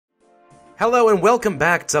Hello and welcome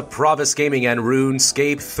back to Pravus Gaming and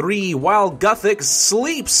Runescape 3. While Gothic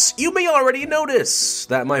sleeps, you may already notice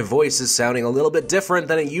that my voice is sounding a little bit different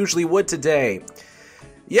than it usually would today.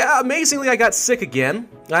 Yeah, amazingly I got sick again.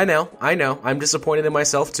 I know, I'm disappointed in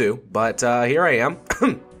myself too, but here I am.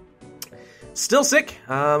 Still sick.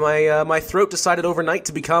 My throat decided overnight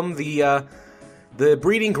to become the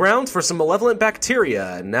breeding ground for some malevolent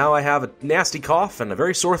bacteria, and now I have a nasty cough and a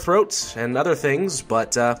very sore throat and other things,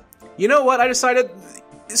 but you know what? I decided,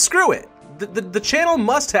 screw it. The channel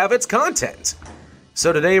must have its content.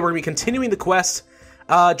 So today we're going to be continuing the quest.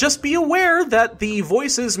 Just be aware that the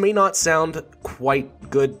voices may not sound quite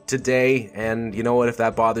good today, and you know what? If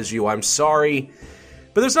that bothers you, I'm sorry,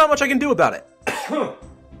 but there's not much I can do about it.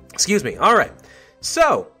 Excuse me. All right.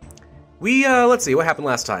 So we let's see what happened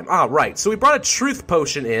last time. Right. So we brought a truth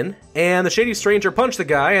potion in, and the shady stranger punched the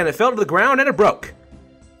guy, and it fell to the ground, and it broke.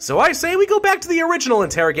 So I say we go back to the original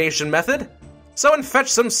interrogation method. Someone fetch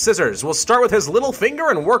some scissors. We'll start with his little finger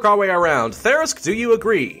and work our way around. Thaerisk, do you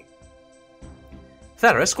agree?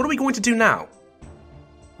 Thaerisk, what are we going to do now?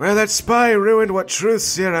 Well, that spy ruined what truth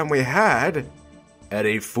serum we had.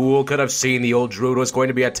 Any fool could have seen the old druid was going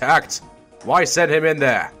to be attacked. Why send him in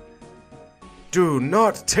there? Do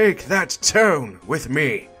not take that tone with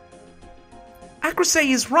me.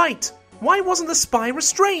 Acrosay is right. Why wasn't the spy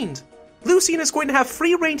restrained? Lucian is going to have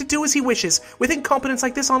free reign to do as he wishes, with incompetence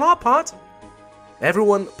like this on our part.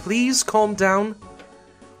 Everyone, please calm down.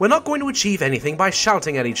 We're not going to achieve anything by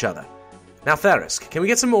shouting at each other. Now, Thaerisk, can we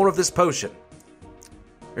get some more of this potion?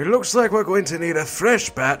 It looks like we're going to need a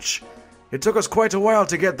fresh batch. It took us quite a while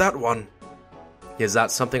to get that one. Is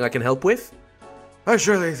that something I can help with? I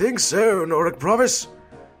surely think so, Norik Pravus.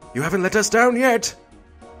 You haven't let us down yet.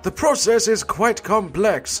 The process is quite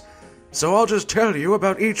complex, so I'll just tell you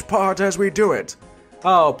about each part as we do it.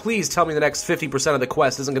 Oh, please tell me the next 50% of the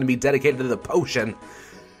quest isn't going to be dedicated to the potion.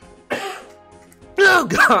 Oh,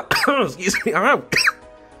 God. Excuse me.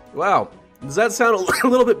 Wow. Does that sound a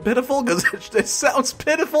little bit pitiful? Because it sounds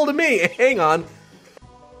pitiful to me. Hang on.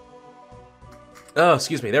 Oh,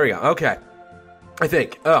 excuse me. There we go. Okay. I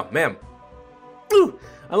think. Oh, man. Ooh,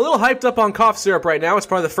 I'm a little hyped up on cough syrup right now. It's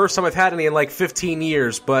probably the first time I've had any in like 15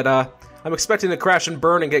 years, but I'm expecting to crash and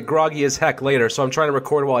burn and get groggy as heck later, so I'm trying to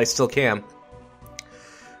record while I still can.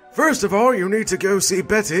 First of all, you need to go see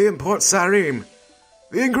Betty in Port Sarim.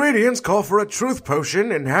 The ingredients call for a truth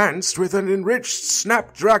potion enhanced with an enriched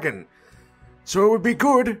snapdragon. So it would be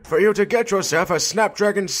good for you to get yourself a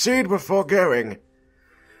snapdragon seed before going.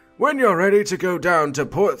 When you're ready to go down to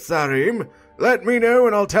Port Sarim, let me know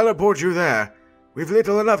and I'll teleport you there. We've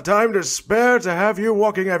little enough time to spare to have you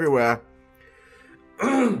walking everywhere.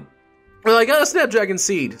 Well, I got a snapdragon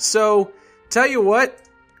seed, so tell you what,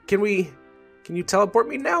 can you teleport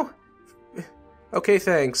me now? Okay,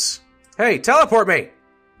 thanks. Hey, teleport me!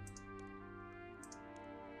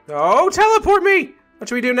 Oh, teleport me! What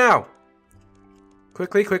should we do now?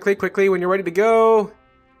 Quickly, when you're ready to go. Can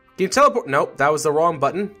you teleport? Nope, that was the wrong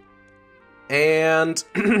button. And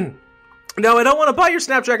no, I don't want to buy your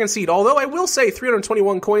snapdragon seed, although I will say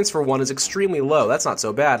 321 coins for one is extremely low. That's not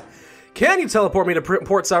so bad. Can you teleport me to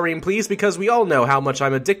Port Sarim, please? Because we all know how much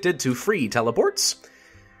I'm addicted to free teleports.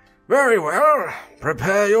 Very well.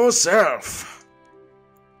 Prepare yourself.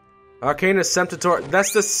 Arcanus Semptator.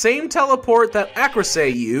 That's the same teleport that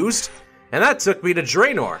Acrosay used, and that took me to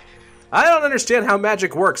Draenor. I don't understand how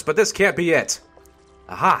magic works, but this can't be it.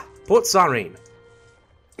 Aha, Port Sarim.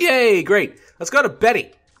 Yay, great. Let's go to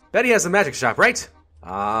Betty. Betty has the magic shop, right?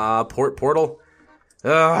 Port portal.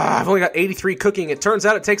 I've only got 83 cooking. It turns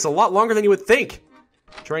out it takes a lot longer than you would think.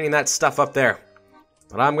 Training that stuff up there.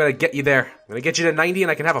 But I'm gonna get you there. I'm gonna get you to 90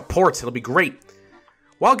 and I can have a port. It'll be great.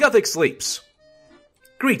 While Gothic sleeps.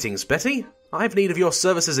 Greetings, Betty. I have need of your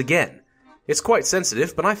services again. It's quite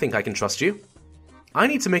sensitive, but I think I can trust you. I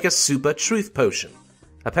need to make a super truth potion.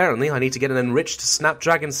 Apparently, I need to get an enriched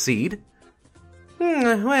snapdragon seed.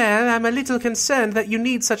 Well, I'm a little concerned that you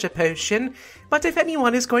need such a potion, but if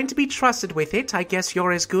anyone is going to be trusted with it, I guess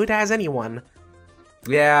you're as good as anyone.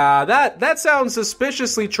 Yeah, that sounds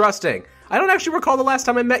suspiciously trusting. I don't actually recall the last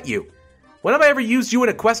time I met you. When have I ever used you in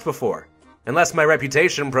a quest before? Unless my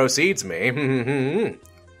reputation precedes me.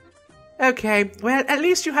 Okay, well, at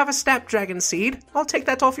least you have a snapdragon seed. I'll take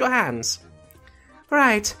that off your hands.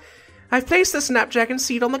 Right, I've placed the snapdragon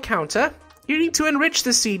seed on the counter. You need to enrich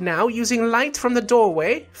the seed now using light from the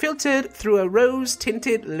doorway, filtered through a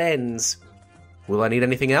rose-tinted lens. Will I need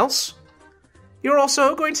anything else? You're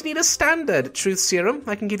also going to need a standard truth serum.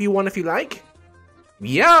 I can give you one if you like.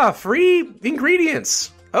 Yeah, free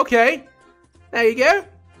ingredients. Okay. There you go.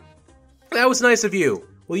 That was nice of you.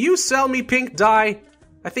 Will you sell me pink dye?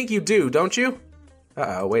 I think you do, don't you?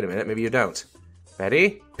 Uh-oh, wait a minute, maybe you don't.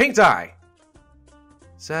 Ready? Pink die!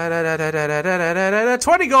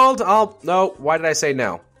 20 gold! No, why did I say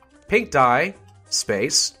no? Pink die,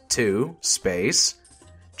 space, 2, space.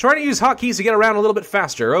 Trying to use hotkeys to get around a little bit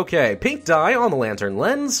faster. Okay, pink die on the lantern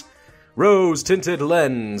lens. Rose-tinted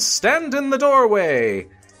lens, stand in the doorway.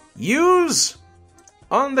 Use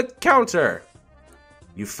on the counter.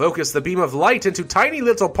 You focus the beam of light into tiny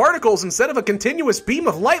little particles instead of a continuous beam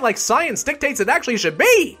of light like science dictates it actually should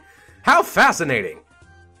be. How fascinating.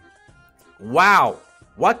 Wow.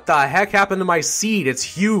 What the heck happened to my seed? It's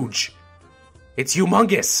huge. It's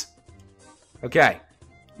humongous. Okay.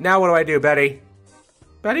 Now what do I do, Betty?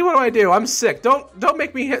 Betty, what do I do? I'm sick. Don't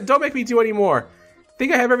make me do any more.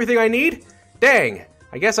 Think I have everything I need? Dang.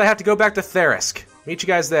 I guess I have to go back to Thaerisk. Meet you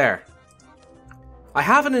guys there. I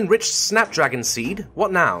have an enriched snapdragon seed.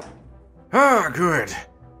 What now? Ah, good.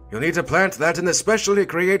 You'll need to plant that in the specially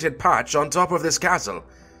created patch on top of this castle.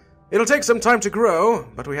 It'll take some time to grow,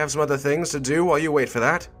 but we have some other things to do while you wait for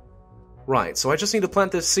that. Right, so I just need to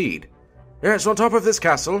plant this seed. Yes, on top of this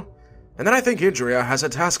castle. And then I think Idria has a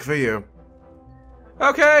task for you.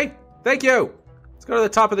 Okay, thank you. Let's go to the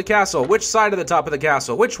top of the castle. Which side of the top of the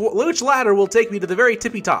castle? Which ladder will take me to the very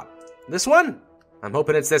tippy top? This one? I'm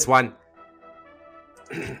hoping it's this one.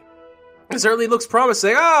 It certainly looks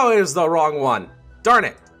promising. Oh, it is the wrong one. Darn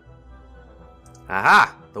it.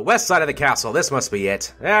 Aha, the west side of the castle. This must be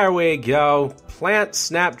it. There we go. Plant,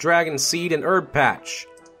 snapdragon seed, and herb patch.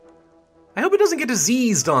 I hope it doesn't get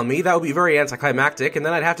diseased on me. That would be very anticlimactic, and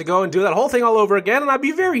then I'd have to go and do that whole thing all over again, and I'd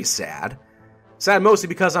be very sad. Sad mostly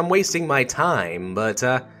because I'm wasting my time, but,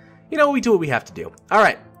 you know, we do what we have to do. All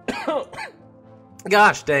right.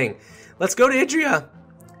 Gosh dang. Let's go to Idria.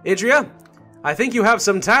 Idria, I think you have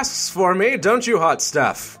some tasks for me, don't you, hot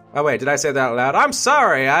stuff? Oh, wait, did I say that out loud? I'm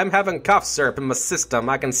sorry, I'm having cough syrup in my system.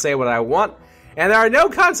 I can say what I want, and there are no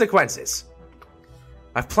consequences.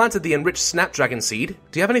 I've planted the enriched snapdragon seed.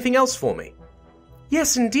 Do you have anything else for me?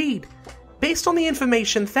 Yes, indeed. Based on the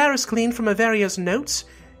information Thaerisk gleaned from Averia's notes,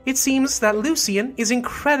 it seems that Lucian is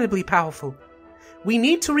incredibly powerful. We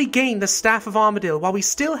need to regain the Staff of Armadil while we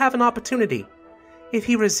still have an opportunity. If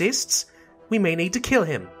he resists, we may need to kill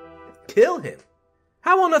him. Kill him?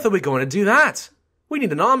 How on earth are we going to do that? We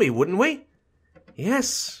need an army, wouldn't we?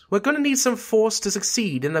 Yes, we're going to need some force to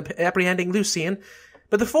succeed in apprehending Lucian,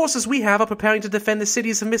 but the forces we have are preparing to defend the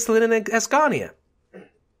cities of Mistlin and Asgarnia.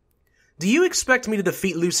 Do you expect me to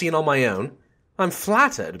defeat Lucian on my own? I'm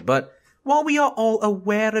flattered, but... While we are all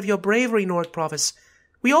aware of your bravery, North Pravus,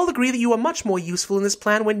 we all agree that you are much more useful in this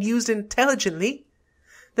plan when used intelligently.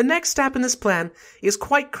 The next step in this plan is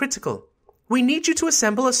quite critical. We need you to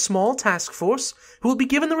assemble a small task force who will be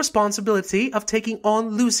given the responsibility of taking on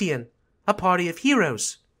Lucian, a party of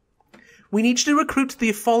heroes. We need you to recruit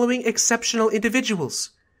the following exceptional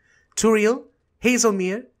individuals: Turiel,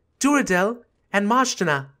 Hazelmere, Duradel, and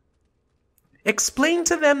Majtana. Explain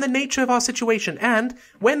to them the nature of our situation, and,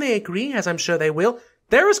 when they agree, as I'm sure they will...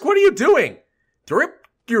 Thaerisk, what are you doing? Drip,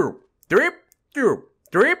 drip, drip, drip,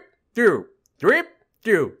 drip, drip, drip,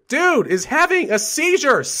 drip. Dude is having a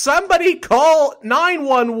seizure. Somebody call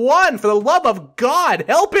 911 for the love of God.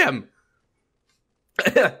 Help him.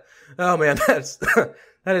 Oh man, that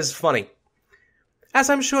is funny.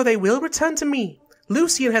 As I'm sure they will, return to me.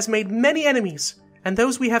 Lucian has made many enemies, and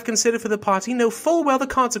those we have considered for the party know full well the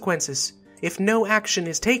consequences if no action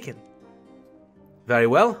is taken. Very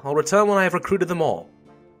well, I'll return when I have recruited them all.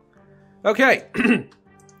 Okay.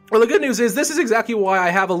 Well, the good news is this is exactly why I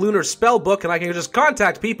have a lunar spell book and I can just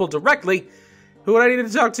contact people directly. Who would I need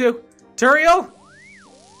to talk to? Turiel?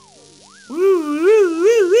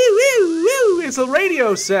 It's a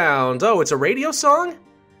radio sound. Oh, it's a radio song?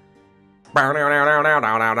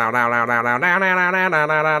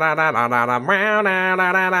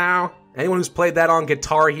 Anyone who's played that on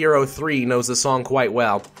Guitar Hero 3 knows the song quite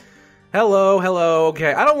well. Hello, hello,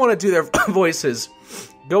 okay. I don't want to do their voices.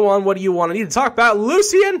 Go on, what do you want? I need to talk about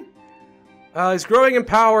Lucian! He's growing in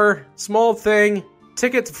power. Small thing.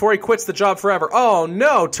 Ticket before he quits the job forever. Oh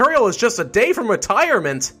no, Turiel is just a day from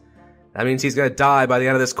retirement. That means he's gonna die by the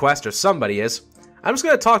end of this quest, or somebody is. I'm just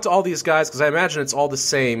gonna talk to all these guys, because I imagine it's all the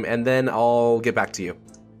same, and then I'll get back to you.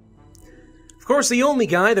 Of course, the only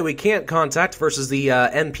guy that we can't contact versus the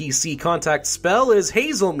NPC contact spell is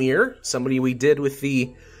Hazelmere, somebody we did with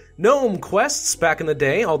the gnome quests back in the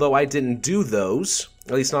day, although I didn't do those,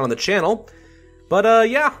 at least not on the channel. But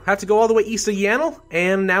yeah, have to go all the way east of Yanel,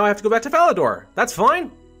 and now I have to go back to Falador. That's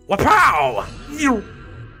fine. Wapow!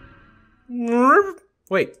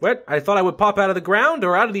 Wait, what? I thought I would pop out of the ground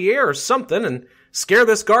or out of the air or something and scare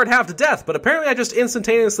this guard half to death, but apparently I just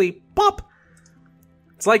instantaneously pop.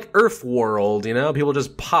 It's like Earth World, you know? People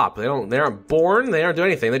just pop. They aren't born, they aren't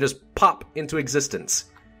doing anything. They just pop into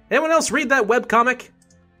existence. Anyone else read that webcomic?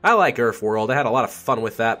 I like Earth World. I had a lot of fun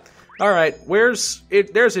with that. Alright, there's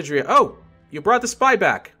Idria. Oh, you brought the spy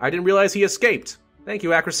back. I didn't realize he escaped. Thank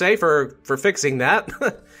you, Acrosay, for fixing that.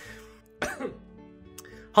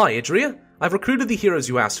 Hi, Idria. I've recruited the heroes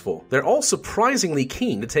you asked for. They're all surprisingly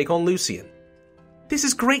keen to take on Lucian. This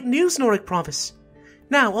is great news, Norik Pravus.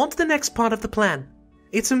 Now, on to the next part of the plan.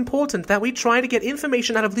 It's important that we try to get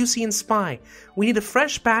information out of Lucian's spy. We need a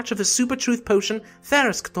fresh batch of the super truth potion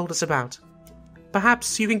Thaerisk told us about.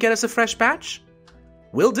 Perhaps you can get us a fresh batch?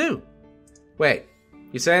 Will do. Wait,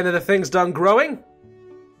 you saying that the thing's done growing?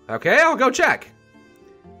 Okay, I'll go check.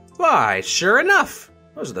 Why, sure enough.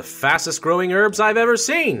 Those are the fastest growing herbs I've ever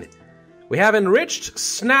seen. We have enriched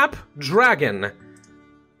Snapdragon.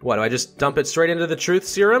 What, do I just dump it straight into the truth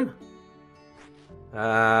serum?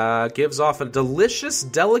 Gives off a delicious,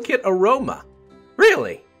 delicate aroma.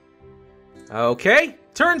 Really? Okay,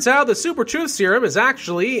 turns out the super truth serum is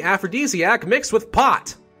actually aphrodisiac mixed with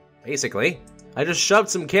pot. Basically, I just shoved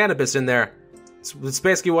some cannabis in there. It's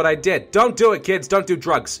basically what I did. Don't do it, kids, don't do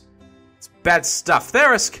drugs. It's bad stuff.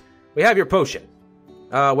 Thaerisk, we have your potion.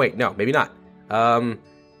 Wait, no, maybe not.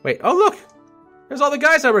 Wait, oh look! There's all the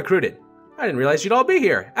guys I recruited. I didn't realize you'd all be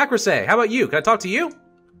here. Acrosay, how about you? Can I talk to you?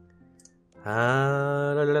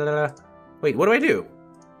 Wait, what do I do?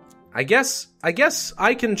 I guess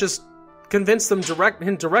I can just convince them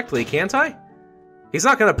directly, can't I? He's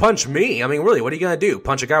not gonna punch me. I mean, really, what are you gonna do?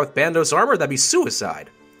 Punch a guy with Bandos armor? That'd be suicide.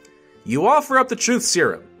 You offer up the truth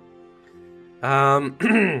serum.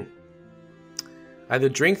 Either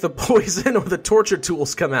drink the poison or the torture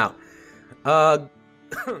tools come out.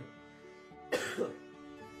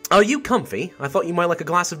 Are you comfy? I thought you might like a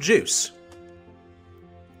glass of juice.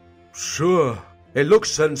 Sure. It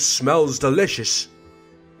looks and smells delicious.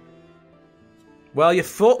 Well,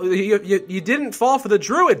 you didn't fall for the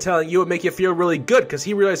druid telling you it would make you feel really good because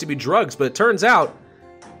he realized it'd be drugs, but it turns out,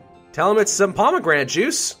 tell him it's some pomegranate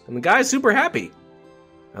juice, and the guy's super happy.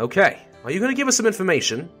 Okay, are you going to give us some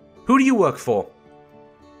information? Who do you work for?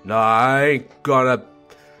 Nah, I ain't gonna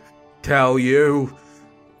tell you.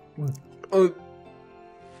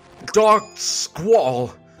 Dark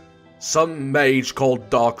Squall. Some mage called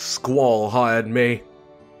Dark Squall hired me.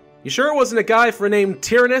 You sure it wasn't a guy named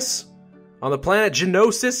Tyrannus? On the planet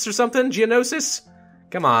Genosis or something? Geonosis?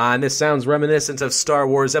 Come on, this sounds reminiscent of Star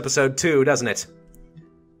Wars Episode 2, doesn't it?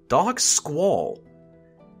 Dark Squall.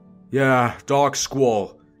 Yeah, Dark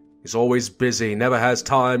Squall. He's always busy, never has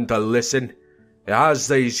time to listen. He has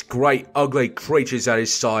these great ugly creatures at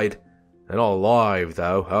his side. They're not alive,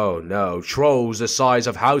 though. Oh no, trolls the size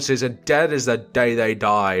of houses and dead as the day they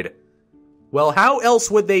died. Well, how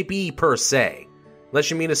else would they be, per se?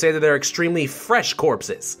 Unless you mean to say that they're extremely fresh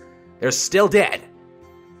corpses. They're still dead.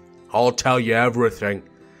 I'll tell you everything.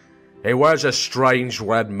 He wears a strange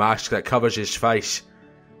red mask that covers his face.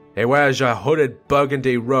 He wears a hooded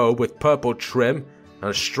burgundy robe with purple trim and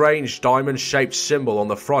a strange diamond-shaped symbol on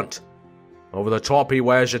the front. Over the top he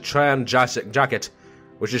wears a tan jacket,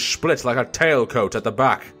 which is split like a tailcoat at the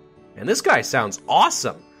back. And this guy sounds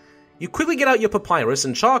awesome. You quickly get out your papyrus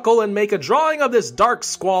and charcoal and make a drawing of this Dark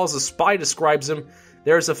Squall as the spy describes him.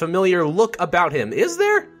 There's a familiar look about him, is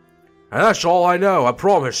there? And that's all I know, I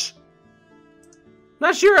promise.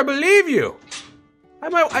 Not sure I believe you.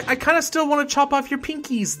 I kind of still want to chop off your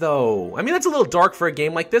pinkies, though. I mean, that's a little dark for a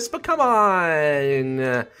game like this, but come on.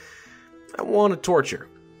 I want to torture.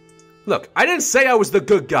 Look, I didn't say I was the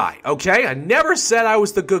good guy, okay? I never said I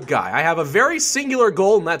was the good guy. I have a very singular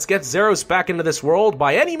goal, and that's get Zeros back into this world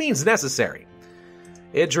by any means necessary.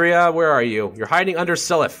 Idria, where are you? You're hiding under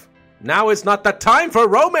Silith. Now is not the time for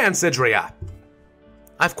romance, Idria.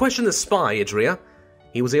 I've questioned the spy, Idria.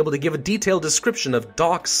 He was able to give a detailed description of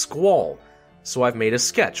Dark Squall. So I've made a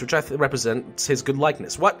sketch, which represents his good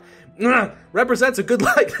likeness. What? Represents a good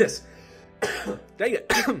likeness. Dang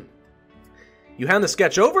it. You hand the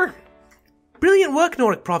sketch over? Brilliant work,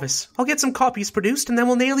 Norik Pravus. I'll get some copies produced and then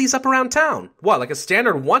we'll nail these up around town. What, like a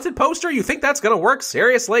standard wanted poster? You think that's gonna work?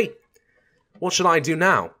 Seriously? What should I do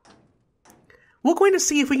now? We're going to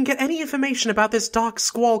see if we can get any information about this Dark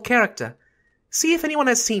Squall character. See if anyone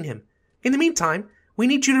has seen him. In the meantime, we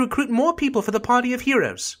need you to recruit more people for the Party of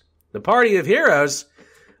Heroes. The Party of Heroes?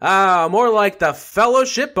 More like the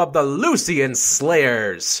Fellowship of the Lucian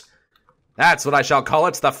Slayers. That's what I shall call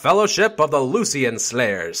it, the Fellowship of the Lucian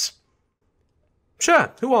Slayers.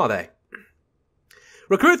 Sure, who are they?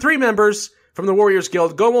 Recruit 3 members from the Warriors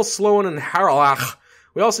Guild, Gomel, Sloan, and Haralach.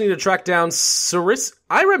 We also need to track down Saris.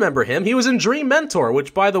 I remember him. He was in Dream Mentor,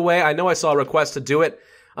 which, by the way, I know I saw a request to do it.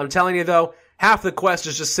 I'm telling you, though, Half the quest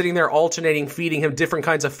is just sitting there alternating, feeding him different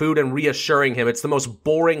kinds of food and reassuring him. It's the most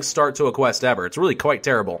boring start to a quest ever. It's really quite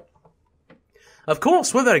terrible. Of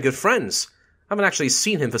course, we're very good friends. I haven't actually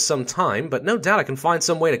seen him for some time, but no doubt I can find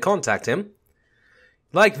some way to contact him.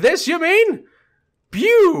 Like this, you mean?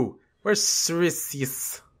 Pew! Where's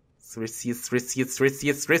Thaerisk? Thaerisk.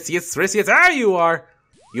 There you are!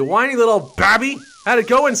 You whiny little babby! Had to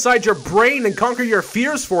go inside your brain and conquer your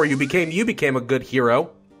fears for you became a good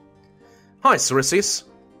hero. Hi, Thaerisk.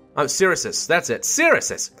 I'm Thaerisk, that's it.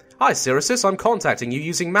 Thaerisk! Hi, Thaerisk, I'm contacting you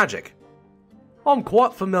using magic. I'm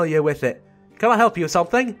quite familiar with it. Can I help you with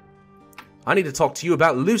something? I need to talk to you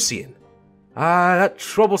about Lucian. That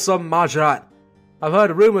troublesome Majrat. I've heard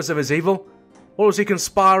rumors of his evil. What is he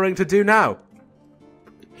conspiring to do now?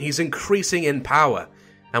 He's increasing in power,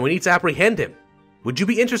 and we need to apprehend him. Would you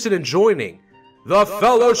be interested in joining the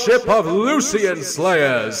Fellowship of Lucian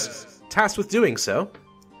Slayers? Tasked with doing so.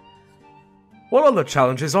 What other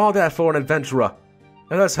challenges are there for an adventurer?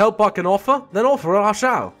 If there's help I can offer, then offer it I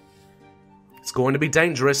shall. It's going to be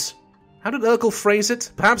dangerous. How did Urkel phrase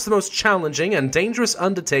it? Perhaps the most challenging and dangerous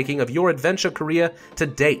undertaking of your adventure career to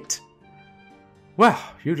date. Well,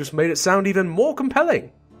 you just made it sound even more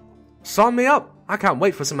compelling. Sign me up. I can't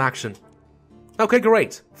wait for some action. Okay,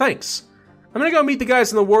 great. Thanks. I'm gonna go meet the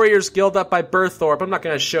guys in the Warriors Guild up by Burthorpe. I'm not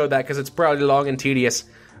gonna show that because it's probably long and tedious.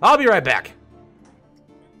 I'll be right back.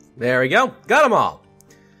 There we go. Got them all.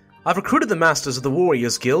 I've recruited the masters of the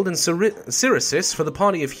Warriors Guild and Thaerisk for the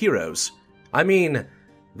party of heroes. I mean,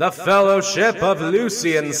 the Fellowship of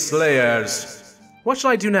Lucian Slayers. What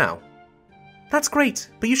shall I do now? That's great,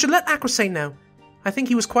 but you should let Acrosay know. I think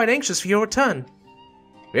he was quite anxious for your return.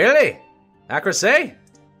 Really? Acrosay?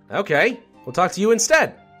 Okay, we'll talk to you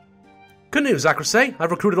instead. Good news, Acrosay.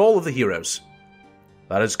 I've recruited all of the heroes.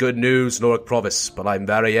 That is good news, Norek Pravus, but I'm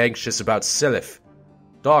very anxious about Silif.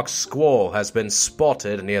 Dark Squall has been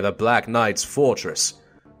spotted near the Black Knight's fortress,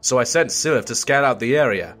 so I sent Silif to scout out the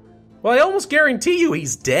area. Well, I almost guarantee you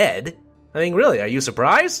he's dead. I mean, really, are you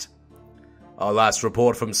surprised? Our last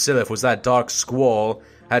report from Silif was that Dark Squall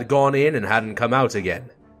had gone in and hadn't come out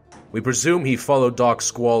again. We presume he followed Dark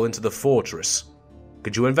Squall into the fortress.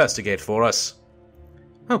 Could you investigate for us?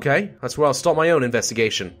 Okay, that's where I'll start my own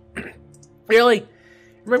investigation. Really?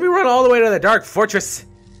 Remember we run all the way to the Dark Fortress?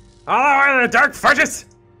 All the way to the Dark Fortress?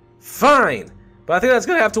 Fine. But I think that's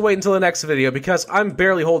going to have to wait until the next video because I'm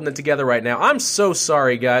barely holding it together right now. I'm so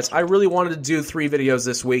sorry, guys. I really wanted to do 3 videos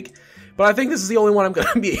this week, but I think this is the only one I'm going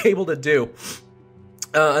to be able to do.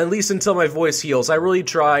 At least until my voice heals. I really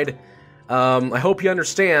tried. I hope you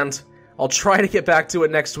understand. I'll try to get back to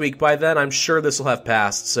it next week. By then, I'm sure this will have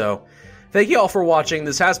passed. So, thank you all for watching.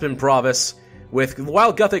 This has been Pravus with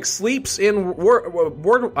While Guthic Sleeps in I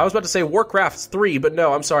was about to say Warcraft 3, but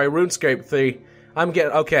no, I'm sorry, RuneScape 3.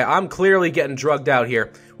 I'm clearly getting drugged out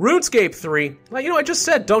here. RuneScape 3. Well, I just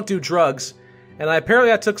said don't do drugs. And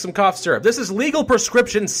apparently I took some cough syrup. This is legal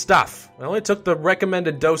prescription stuff. I only took the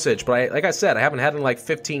recommended dosage, but like I said, I haven't had it in like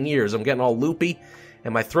 15 years. I'm getting all loopy,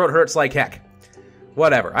 and my throat hurts like heck.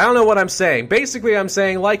 Whatever. I don't know what I'm saying. Basically, I'm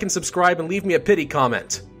saying like and subscribe and leave me a pity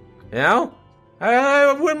comment. You know?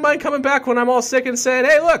 I wouldn't mind coming back when I'm all sick and saying,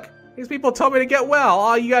 hey, look, these people told me to get well.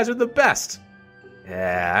 Oh, you guys are the best.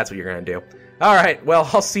 Yeah, that's what you're going to do. All right, well,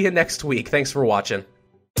 I'll see you next week. Thanks for watching.